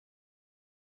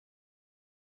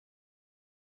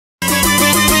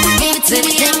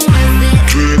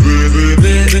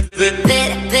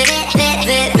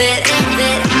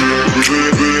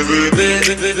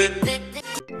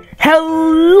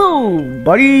Yo,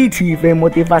 buddy, Tfame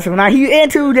with the 579 here, and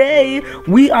today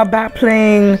we are back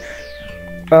playing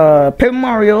Paper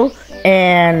Mario,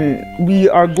 and we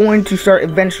are going to start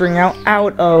adventuring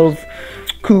out of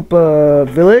Koopa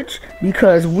Village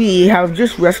because we have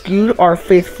just rescued our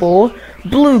faithful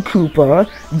Blue Koopa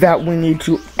that we need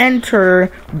to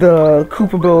enter the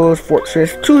Koopa Bros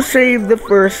Fortress to save the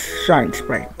first Shine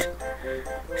Sprite.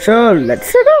 So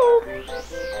let's go.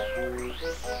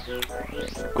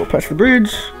 Go past the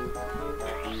bridge.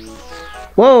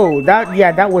 Whoa,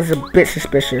 that was a bit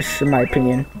suspicious in my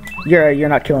opinion. You're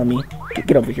not killing me.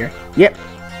 Get over here. Yep.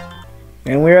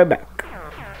 And we're back.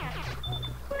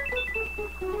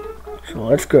 So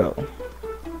let's go.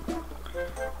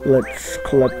 Let's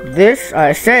collect this.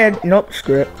 I said nope,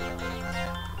 screw it.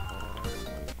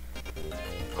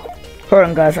 Hold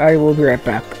on guys, I will be right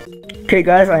back. Okay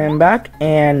guys, I am back,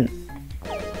 and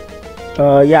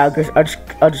yeah, I guess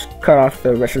I'll just cut off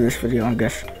the rest of this video, I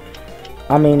guess.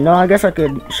 I mean, no, I guess I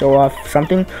could show off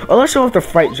something. Oh, let's show off the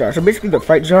fright jar. So basically the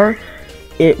fright jar,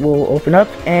 it will open up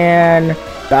and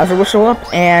Bowser will show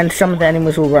up and some of the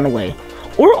enemies will run away.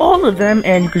 Or all of them,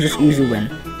 and you could just easily win.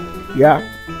 Yeah.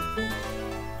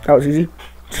 That was easy.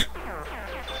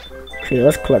 Okay,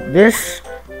 let's collect this.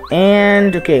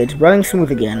 And, okay, it's running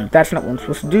smooth again. That's not what I'm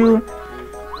supposed to do.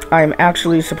 I'm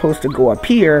actually supposed to go up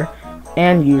here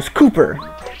and use Cooper.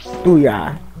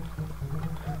 Booyah.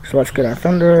 So let's get our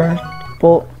Thunder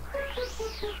Bolt.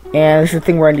 And this is the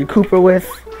thing where I need Cooper with.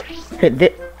 Hit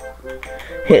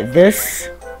this,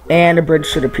 and a bridge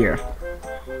should appear.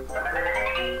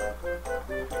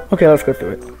 Okay, let's go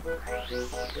through it.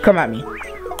 Come at me.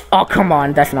 Oh, come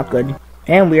on, that's not good.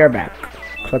 And we are back.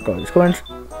 Collect all these coins.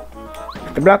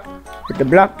 Hit the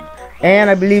block, and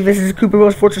I believe this is Koopa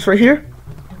Bros Fortress right here.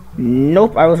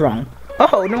 Nope, I was wrong.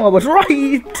 Oh, no, I was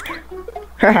right!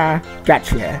 Haha,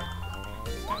 gotcha.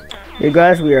 Hey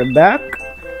guys, we are back.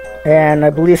 And I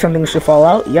believe something should fall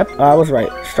out. Yep, I was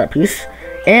right. Start piece.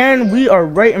 And we are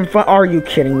right in front. Are you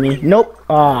kidding me? Nope.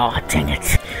 Oh, dang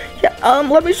it. Yeah,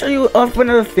 let me show you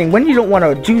another thing. When you don't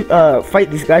want to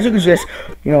fight these guys, you can just,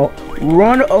 you know,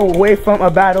 run away from a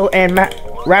battle and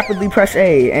rapidly press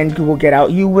A, and you will get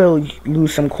out. You will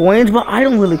lose some coins, but I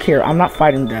don't really care. I'm not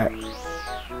fighting that.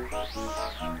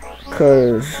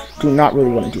 Because do not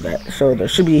really want to do that. So there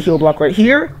should be a heal block right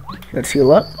here. Let's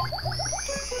heal up.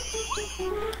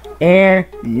 And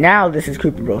now this is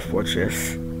Koopa Bros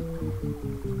Fortress.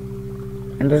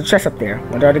 And there's a chest up there.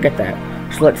 Wonder how to get that.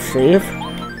 So let's save.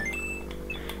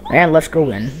 And let's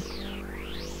go in.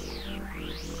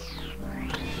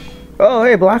 Oh,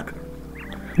 hey, Block.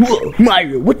 Whoa,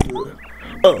 Mario, what the?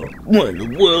 Oh, what in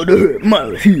the world to hurt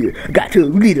Mario here? Got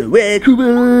to get a red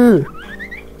Koopa.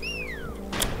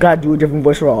 Gotta do a different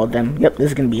voice for all of them. Yep, this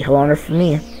is gonna be hell on earth for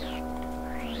me.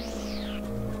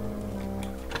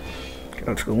 Okay,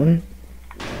 let's go in.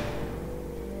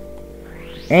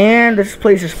 And this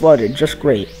place is flooded, just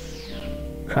great.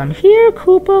 Come here,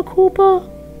 Koopa.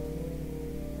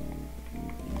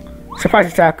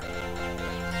 Surprise attack.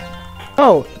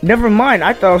 Oh, never mind.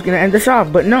 I thought I was gonna end this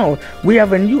off, but no. We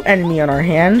have a new enemy on our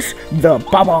hands, the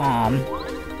Bob-omb.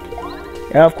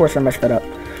 Yeah, of course I messed that up.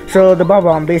 So the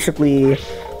Bob-omb basically,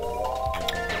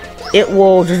 it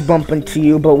will just bump into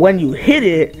you, but when you hit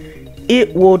it,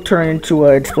 it will turn into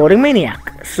an exploding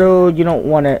maniac. So you don't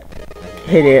want to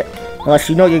hit it unless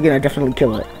you know you're gonna definitely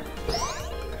kill it.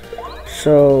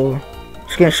 So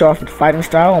just gonna show off the fighting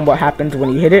style and what happens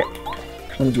when you hit it.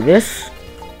 Let me do this.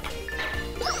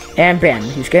 And bam,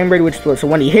 he's getting ready to explode. So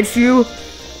when he hits you,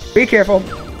 be careful.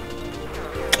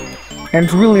 And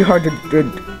it's really hard to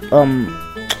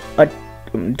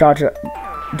dodge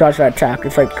that attack.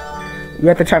 It's like you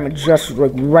have to time it just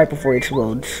like right before it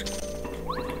explodes.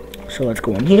 So let's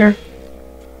go in here.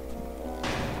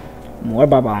 More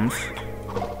Bob-ombs.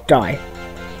 Die.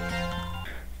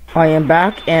 I am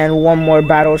back, and one more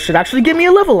battle should actually give me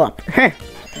a level up.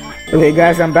 Okay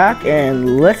guys, I'm back,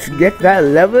 and let's get that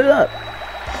level up.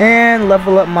 And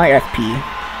level up my FP.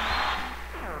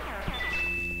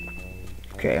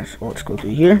 Okay, so let's go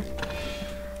through here.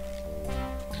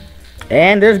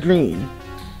 And there's green.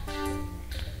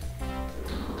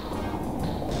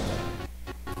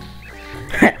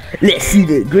 Let's see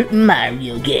the good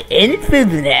Mario get any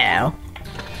further now.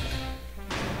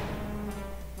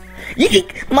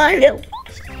 Mario,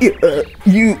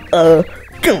 you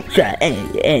don't try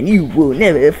and you will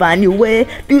never find your way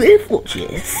through the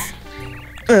fortress.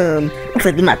 Looks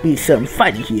like there might be some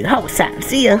fighting here. How was that?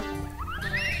 See ya.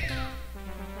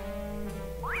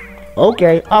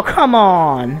 Okay, oh come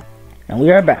on. And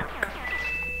we are back.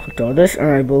 Collect all this, and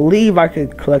I believe I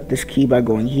could collect this key by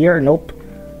going here. Nope.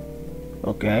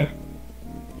 Okay.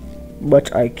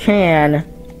 but I can.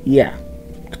 Yeah,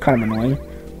 it's kind of annoying.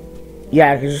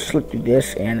 Yeah, I can just slip through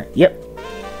this and yep.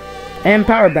 And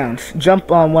power bounce.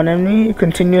 Jump on one enemy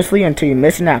continuously until you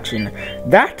miss an action.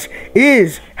 That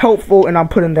is helpful, and I'm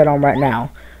putting that on right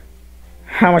now.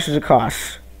 How much does it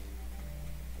cost?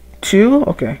 2?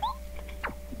 Okay.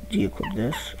 De-equip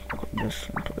this. Equip this.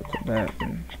 Equip that.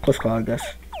 And plus call, I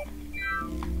guess.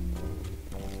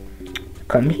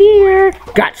 Come here.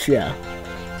 Gotcha.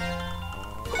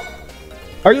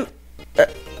 Are you...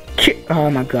 oh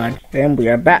my god. And we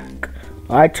are back.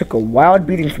 I took a wild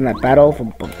beating from that battle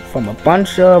from a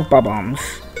bunch of bombs.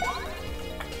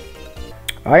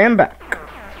 I am back.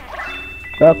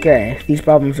 Okay, these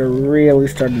bombs are really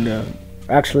starting to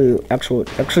actually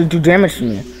do damage to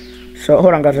me. So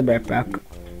hold on, guys, I'm back.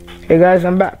 Hey guys,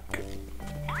 I'm back.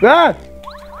 Ah!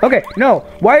 Okay, no.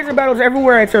 Why is there battles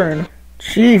everywhere I turn?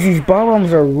 Jeez, these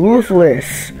bombs are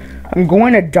ruthless. I'm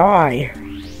going to die.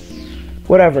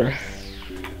 Whatever.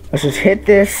 Let's just hit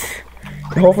this.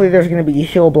 And hopefully there's going to be a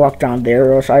heal block down there,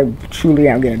 or else I truly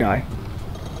am going to die.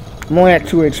 I'm only at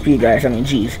 2 HP, guys. I mean,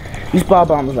 jeez. These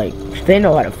bombs, like, they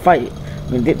know how to fight.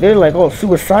 I mean, they're like, oh,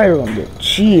 suicidal.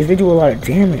 Jeez, they do a lot of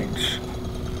damage.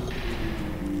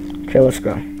 Okay, let's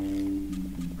go.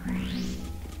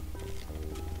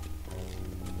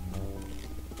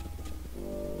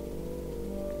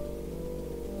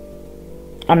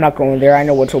 I'm not going there. I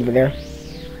know what's over there.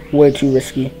 Way too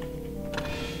risky.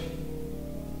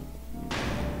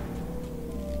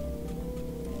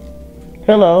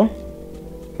 Hello.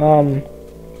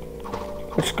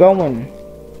 What's going?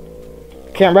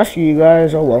 Can't rescue you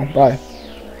guys. Oh well, bye.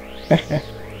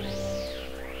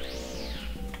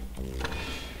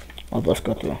 Oh, let's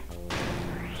go through.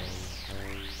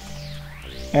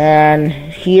 And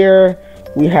here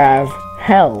we have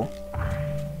hell.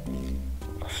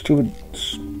 Stupid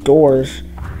doors.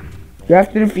 You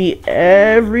have to defeat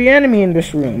every enemy in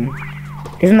this room.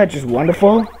 Isn't that just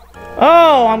wonderful?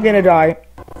 Oh, I'm gonna die.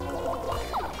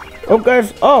 Oh,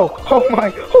 guys. Oh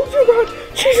my. Oh, dear God.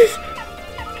 Jesus.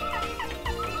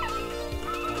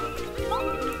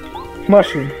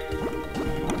 Mushroom.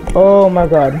 Oh, my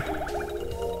God.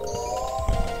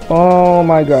 Oh,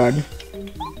 my God.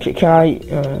 Can I...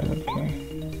 okay.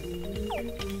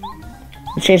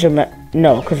 Change the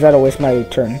no, because that'll waste my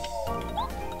turn.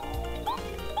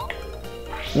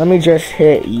 Let me just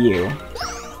hit you.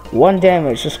 1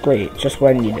 damage. Just great. Just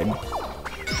what I needed.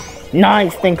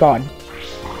 Nice. Thank God.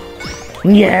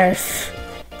 Yes!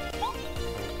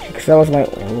 Because that was my...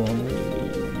 oh.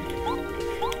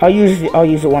 I'll use it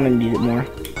when I need it more.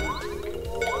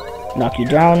 Knock you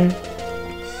down.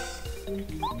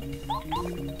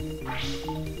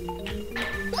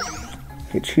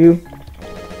 Hit you.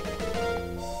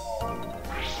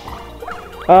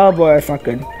 Oh boy, that's not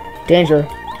good. Danger.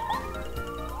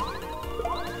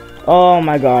 Oh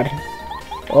my god.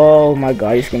 Oh my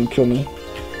god, he's gonna kill me.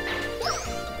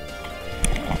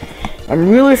 I'm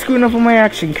really screwing up on my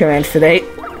action commands today.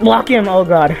 Block him, oh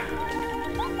god.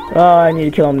 Oh, I need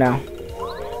to kill him now.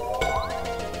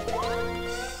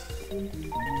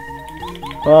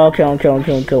 Oh, kill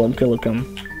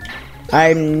him.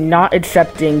 I'm not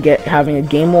accepting having a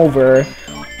game over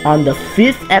on the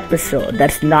 5th episode.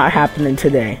 That's not happening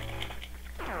today.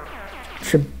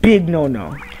 It's a big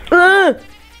no-no.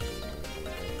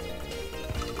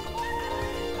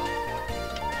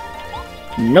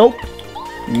 Nope.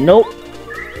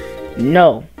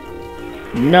 No.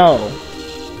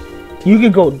 You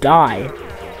could go die.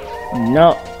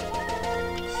 No.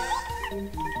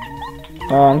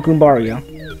 Goombario.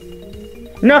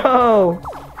 No!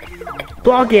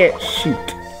 Block it.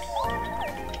 Shoot.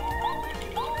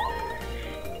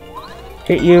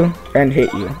 Hit you and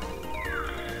hit you.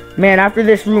 Man, after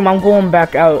this room, I'm going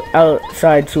back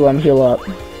outside to heal up.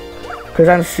 Because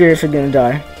I'm seriously gonna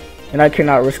die. And I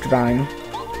cannot risk dying.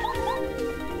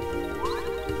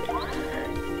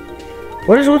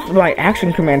 What is with my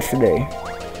action commands today?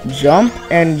 Jump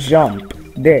and jump.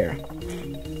 There.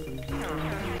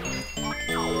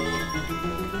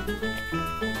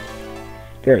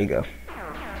 There you go.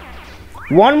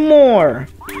 1 more.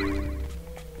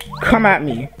 Come at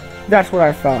me. That's what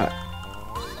I thought.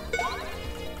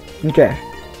 Okay.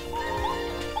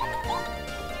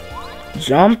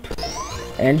 Jump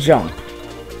and jump.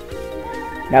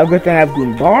 Now good thing I have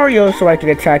Goombario so I can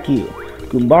attack you.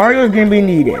 Goombario is gonna be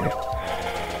needed.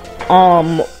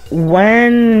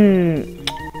 When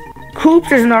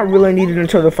Koops is not really needed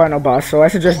until the final boss, so I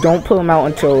suggest don't pull him out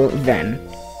until then.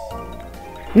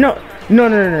 No.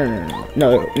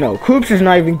 Koops is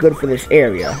not even good for this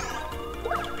area.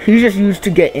 He's just used to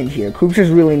get in here. Koops is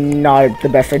really not the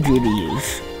best idea to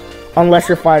use. Unless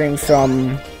you're fighting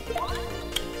some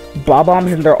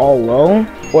bob-ombs and they're all low,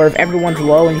 or if everyone's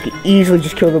low and you can easily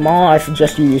just kill them all, I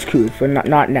suggest you use Coot, but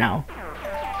not now.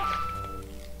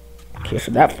 Okay,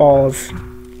 so that falls.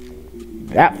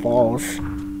 That falls.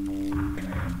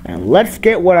 And let's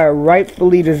get what I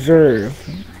rightfully deserve.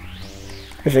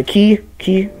 There's a key.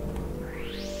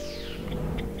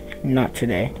 Not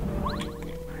today.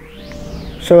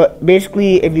 So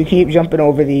basically, if you keep jumping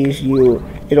over these,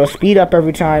 it'll speed up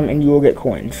every time and you will get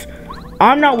coins.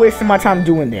 I'm not wasting my time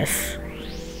doing this.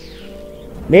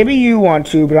 Maybe you want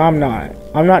to, but I'm not.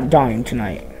 I'm not dying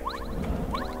tonight.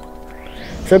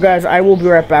 So guys, I will be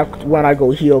right back when I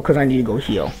go heal, because I need to go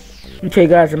heal. Okay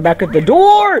guys, I'm back at the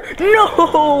door!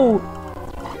 No!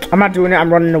 I'm not doing it,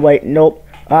 I'm running away. Nope.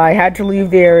 I had to leave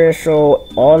the area, so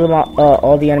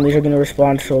all the enemies are going to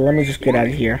respond, so let me just get out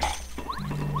of here.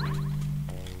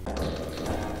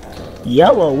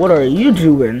 Yellow, what are you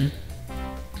doing?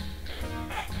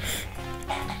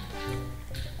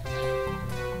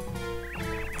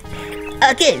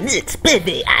 Okay, it's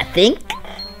perfect, I think.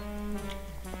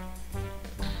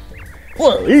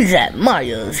 Whoa, looks like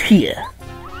Mario's here.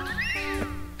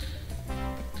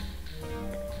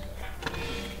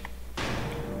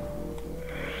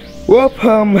 Well,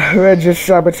 I just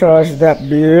sabotaged that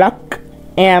block.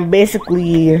 And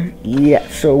basically, yeah,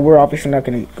 so we're obviously not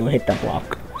gonna go hit that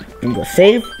block. And go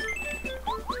save.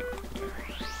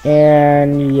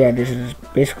 And yeah, this is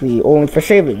basically only for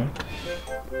saving.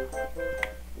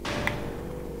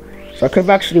 So I could have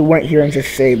actually went here and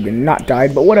just saved and not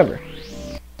died, but whatever.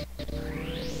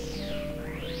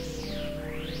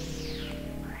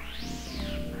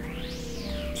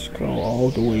 Let's go all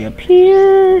the way up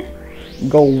here.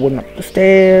 Going up the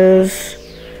stairs.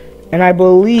 And I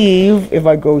believe if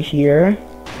I go here,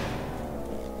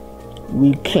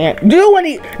 we can't do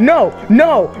any. No.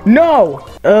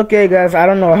 Okay, guys, I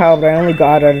don't know how, but I only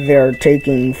got out of there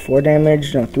taking 4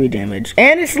 damage, no, 3 damage.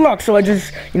 And it's luck, so I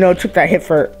just, took that hit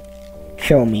for.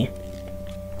 Kill me.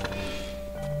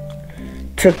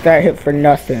 Took that hit for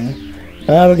nothing.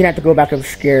 We're gonna have to go back up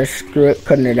scares. Screw it,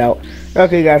 cutting it out.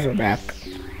 Okay, guys, we're back.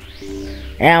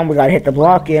 And we gotta hit the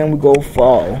block and we go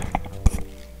fall.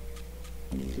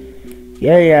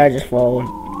 Yeah, I just fall.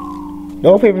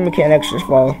 No paper mechanics, just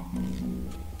fall.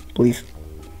 Please.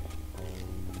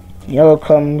 Yellow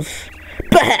comes.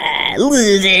 Bah!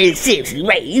 Loser, seriously,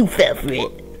 right? You fell for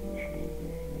it.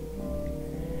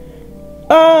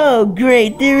 Oh,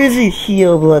 great, there is a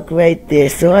heal block right there,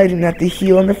 so I didn't have to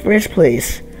heal in the first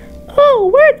place. Oh,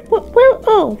 where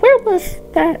was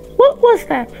that? What was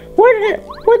that? Where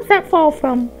did that fall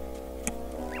from?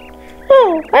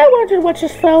 Oh, I wondered what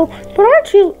just fell, but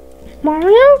aren't you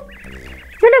Mario?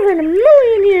 I never in a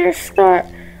million years thought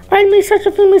I'd meet such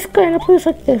a famous guy in a place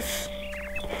like this.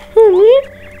 Who, me?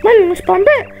 My name is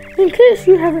Bombette. In case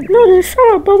you haven't noticed,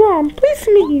 I'm a Bob-omb. Pleased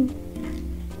to meet you.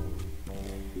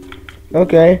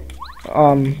 Okay.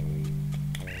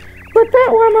 But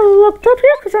that one I looked up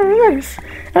here because I'm a menace.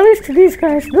 At least to these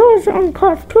guys, those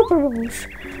uncaught Koopa Bros.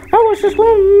 I was just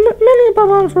one of many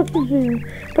Bob-ombs working here.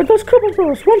 But those Koopa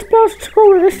Bros, once Bowser took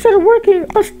over, they started working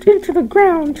us into the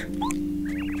ground.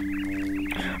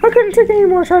 I couldn't take any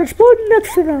more, so I exploded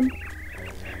next to them.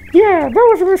 Yeah, that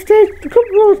was a mistake. The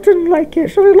Koopa Bros didn't like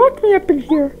it, so they locked me up in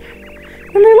here.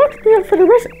 And they locked me up for the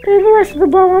rest of the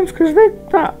Bob-ombs because they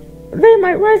thought they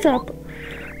might rise up.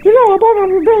 A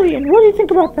Bob-omb rebellion. What do you think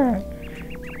about that?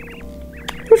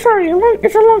 I'm sorry,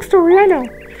 it's a long story, I know.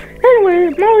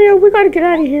 Anyway, Mario, we gotta get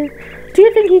out of here. Do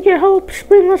you think you can help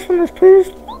spring us from this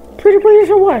please,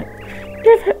 or what?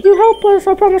 If you help us,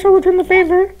 I promise I'll return the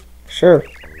favor. Sure.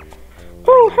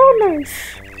 Oh, how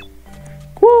nice.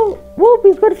 We'll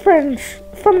be good friends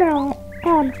from now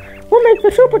on. We'll make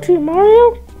the super team,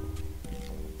 Mario.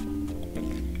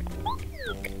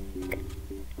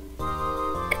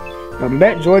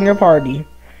 Bet join your party.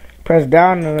 Press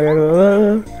down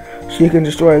so you can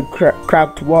destroy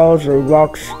cracked walls or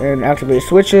rocks and activate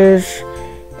switches.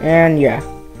 And yeah.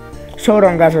 So hold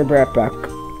on, guys, I'll be right back.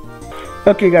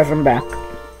 Okay, guys, I'm back.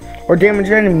 Or damage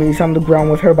enemies on the ground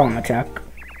with her bomb attack.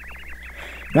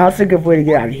 Now it's a good way to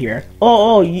get out of here.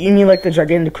 Oh, you mean like the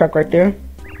gigantic crack right there?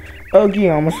 Oh, gee,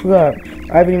 I almost forgot.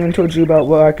 I haven't even told you about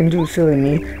what I can do, silly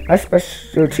me. My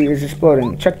specialty is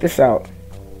exploding. Check this out.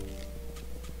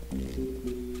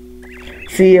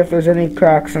 See if there's any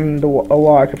cracks in the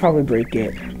wall. I could probably break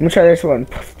it. Let me try this one.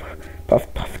 Puff,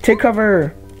 puff, puff. Take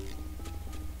cover.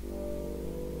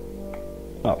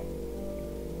 Oh.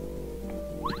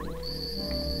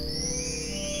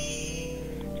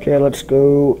 Okay, let's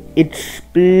go.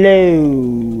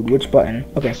 Explode. Which button?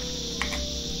 Okay.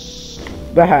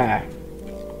 Baha.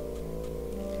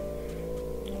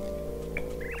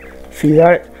 See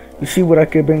that? You see what I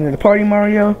could bring to the party,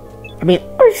 Mario? I mean,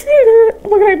 I see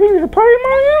what can I bring to the party,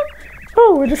 Mario?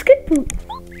 Oh, an escape route.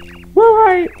 Well,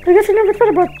 I guess I never thought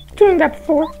about doing that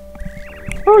before.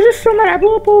 I was just so mad I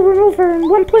blew up over and over in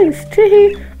one place.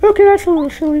 Teehee. Okay, that's a little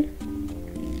silly.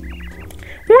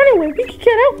 Well, anyway, we can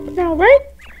get out now, right?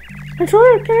 And so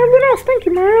can everyone else. Thank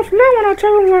you, Mario. From now on, I'll try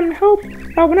everyone help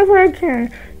out whenever I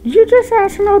can. You just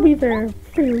ask and I'll be there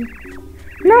for you.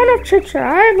 Now enough chit-chat.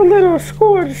 I have a little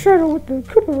score to settle with the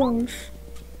Koopa Bros.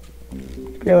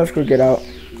 Yeah, let's go get out.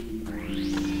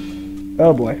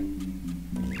 Oh boy.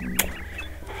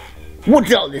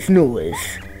 What's all this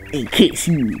noise? In case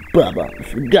you, Baba,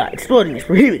 forgot, exploring is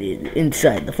prohibited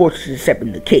inside the fortress except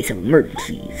in the case of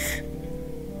emergencies.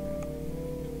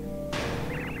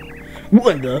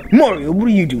 What the? Mario, what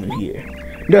are you doing here?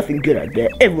 Nothing good, I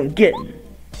bet. Everyone get him.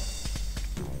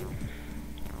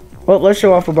 Well, let's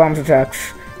show off for Bomb's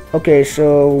attacks. Okay,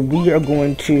 so we are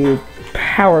going to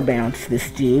power bounce this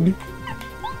dude.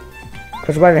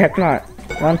 Because why the heck not?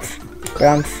 Once,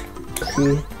 bounce,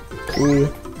 2, 3,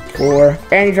 4,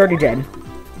 and he's already dead.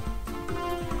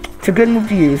 It's a good move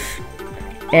to use.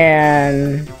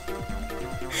 And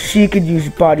she could use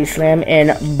Body Slam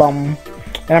and Bomb.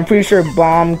 And I'm pretty sure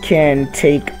Bomb can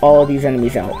take all these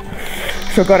enemies out.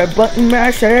 So got a button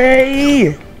mash,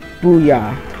 hey!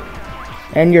 Booyah.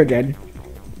 And you're dead.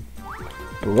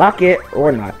 Block it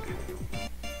or not.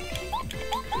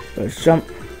 Let's jump.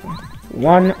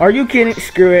 1. Are you kidding?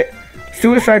 Screw it.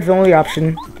 Suicide's the only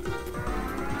option.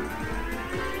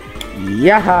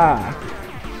 Yaha!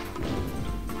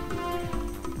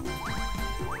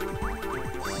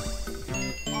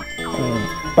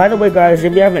 By the way, guys,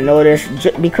 if you haven't noticed,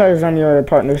 because your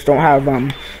partners don't have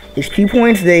HP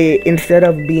points, they, instead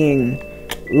of being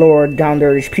lowered down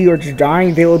their HP or just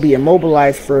dying, they will be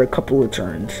immobilized for a couple of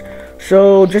turns.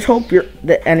 So just hope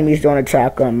the enemies don't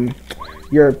attack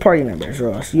your party members,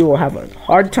 or else you will have a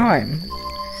hard time,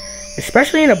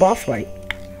 especially in a boss fight.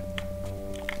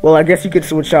 Well, I guess you could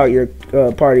switch out your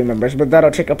party members, but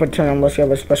that'll take up a turn unless you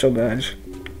have a special badge.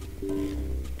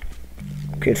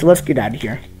 Okay, so let's get out of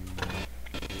here.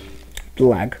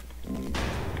 Lag.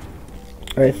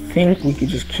 I think we could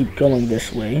just keep going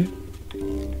this way.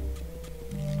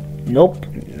 Nope,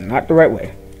 not the right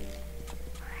way.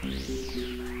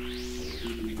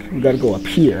 We gotta go up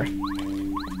here.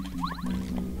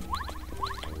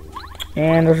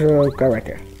 And there's a guy right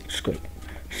there.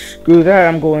 Screw that,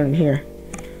 I'm going in here.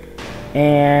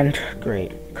 And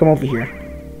great. Come over here.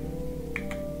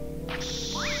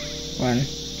 1.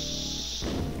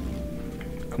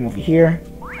 Come over here.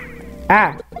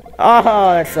 Ah!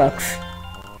 Oh, that sucks.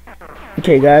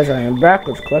 Okay, guys, I am back.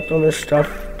 Let's collect all this stuff.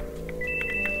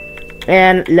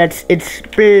 And let's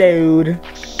explode.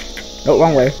 No,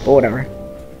 wrong way, but whatever.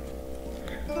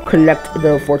 Collect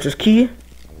the fortress key.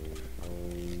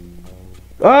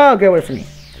 Oh, get away from me.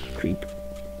 Creep.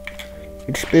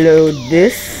 Explode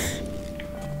this.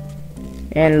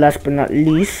 And last but not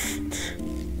least,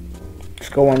 let's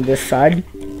go on this side.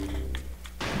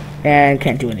 And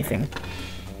can't do anything.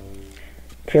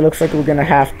 Okay, looks like we're gonna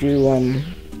have to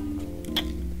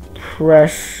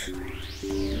press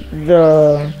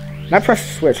the... Not press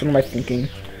the switch, what am I thinking?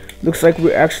 Looks like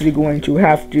we're actually going to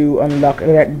have to unlock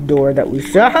that door that we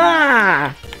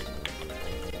saw.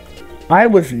 I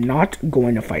was not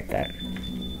going to fight that.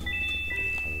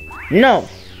 No.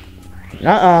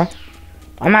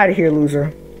 I'm out of here,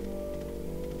 loser.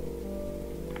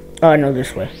 Oh, no,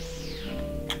 this way.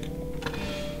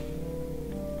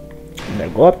 I'm gonna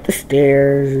go up the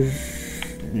stairs.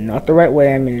 Not the right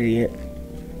way, I'm an idiot.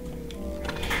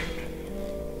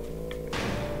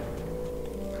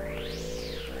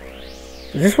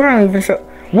 Is this where I'm even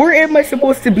where am I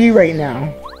supposed to be right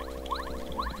now?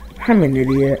 I'm an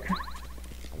idiot.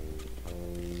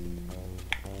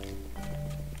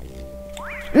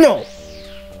 No!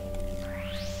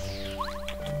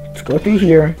 Let's go through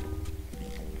here.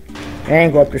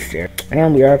 And go up the stairs.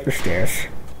 And we are up the stairs.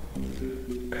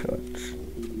 Let's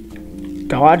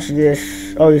dodge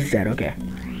this. Oh, he's dead, okay.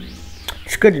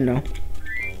 It's good to know.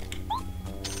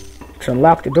 Let's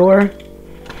unlock the door.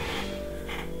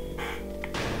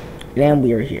 And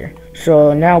we are here.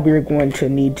 So now we're going to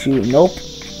need to, nope.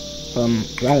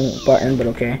 Wrong button, but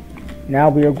okay. Now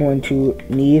we are going to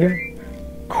need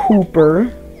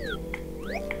Kooper.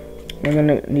 We're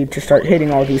gonna need to start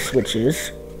hitting all these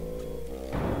switches.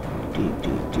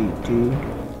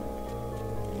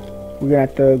 We're gonna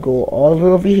have to go all the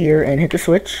way over here and hit the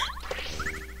switch.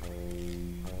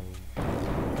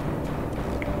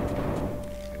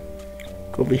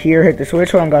 Go over here, hit the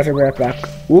switch. Hold on, guys, I'll be right back.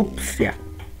 Whoops, yeah.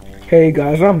 Hey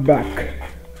guys, I'm back.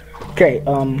 Okay,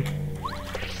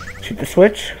 hit the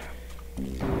switch.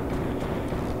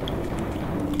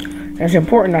 And it's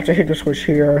important not to hit the switch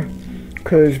here,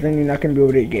 because then you're not going to be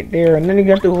able to get there. And then you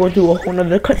have to go through a whole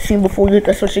nother cutscene before you hit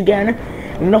the switch again.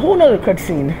 And then a whole nother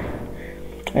cutscene.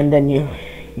 And then you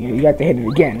have to hit it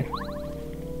again.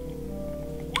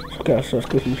 Okay, so let's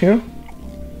go through here.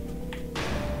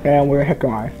 And where the heck am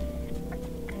I?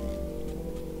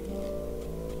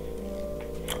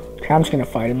 Okay, I'm just going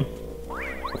to fight him.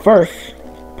 First,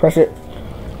 press it.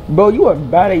 Bro, you are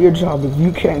bad at your job if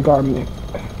you can't guard me.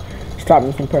 Stop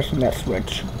me from pressing that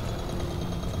switch.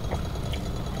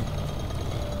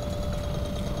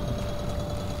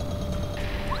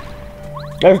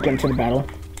 Let's get into the battle.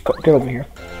 Get over here.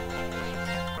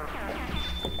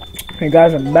 Hey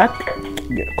guys, I'm back.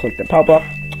 Click the pop-up,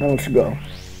 and let's go.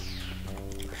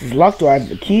 This is locked. Do I have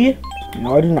the key?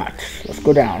 No, I do not. Let's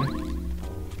go down.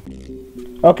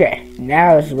 Okay,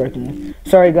 now this is working.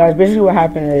 Sorry guys, basically what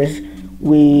happened is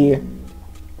we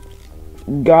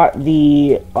got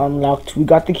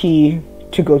the key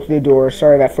to go through the door.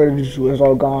 Sorry, that footage was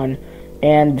all gone.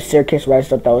 And the staircase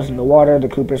rised up that was in the water. The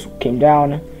Koopas came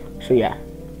down. So yeah.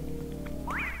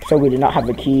 So we did not have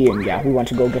the key, and yeah, we went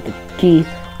to go get the key.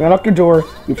 We unlocked the door,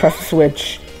 we pressed the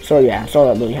switch. So yeah, that's all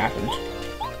that really happened.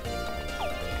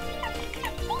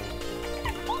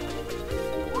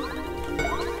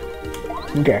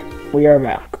 Okay, we are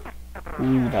back.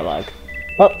 That lag.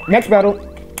 Well, next battle.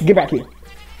 Get back here.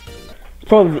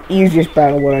 Probably the easiest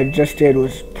battle. What I just did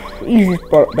was easiest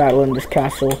battle in this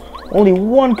castle. Only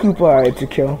one Koopa I had to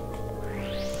kill.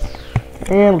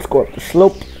 And let's go up the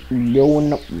slope.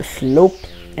 Going up the slope.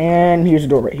 And here's the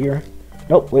door right here.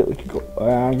 Nope, wait, we can go.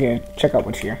 I'm gonna check out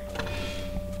what's here.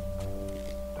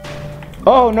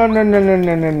 Oh, no.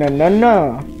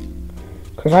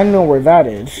 Because I know where that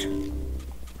is.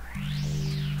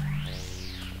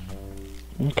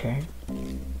 Okay.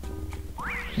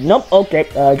 Nope, okay,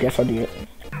 I guess I'll do it.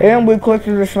 And we click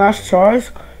through the smash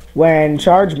charge. When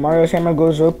charge, Mario's hammer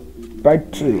goes up by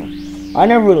 2. I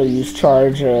never really used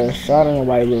charge, so I don't know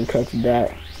why I really clicked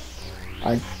that.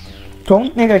 I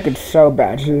don't think I could sell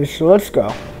badges, so let's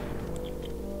go.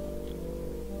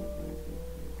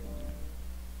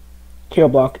 Kill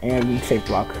block and safe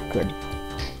block, good.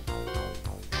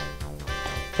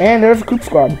 And there's a Koop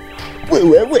Squad.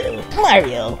 Well,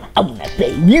 Mario, I wanna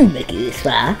bet you make it this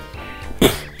far.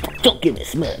 Don't give me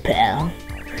smut, pal.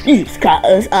 You just caught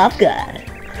us off guard.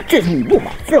 Just me on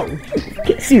my throne.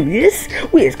 Get serious?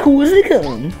 We're as cool as they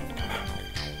come.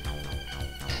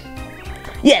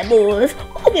 Yeah, boys,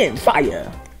 open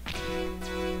fire.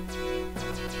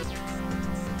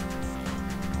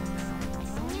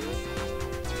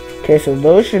 Okay, so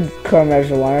those should come as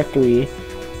a line of 3,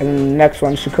 and the next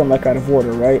one should come like out of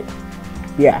order, right?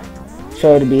 Yeah.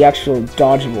 So it'll be actually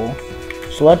dodgeable.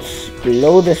 So let's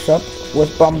blow this up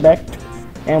with Bombect.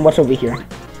 And what's over here?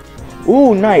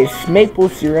 Ooh, nice. Maple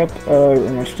syrup.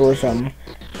 And restore some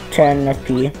 10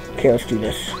 FP. Okay, let's do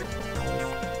this.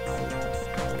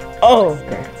 Oh,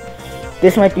 okay.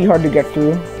 This might be hard to get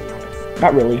through.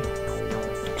 Not really.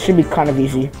 Should be kind of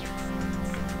easy.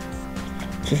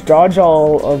 Just dodge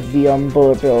all of the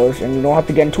bullet bills, and you don't have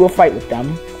to get into a fight with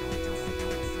them.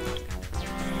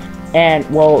 And,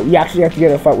 well, you actually have to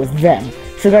get a fight with them.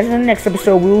 So guys, in the next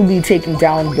episode, we will be taking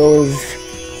down those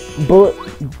bullet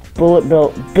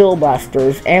bill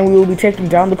blasters, and we will be taking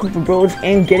down the Koopa Bros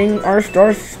and getting our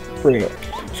star spirit.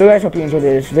 So guys, hope you enjoyed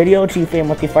this video. Tfame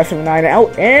with the 579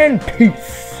 out, and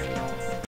peace!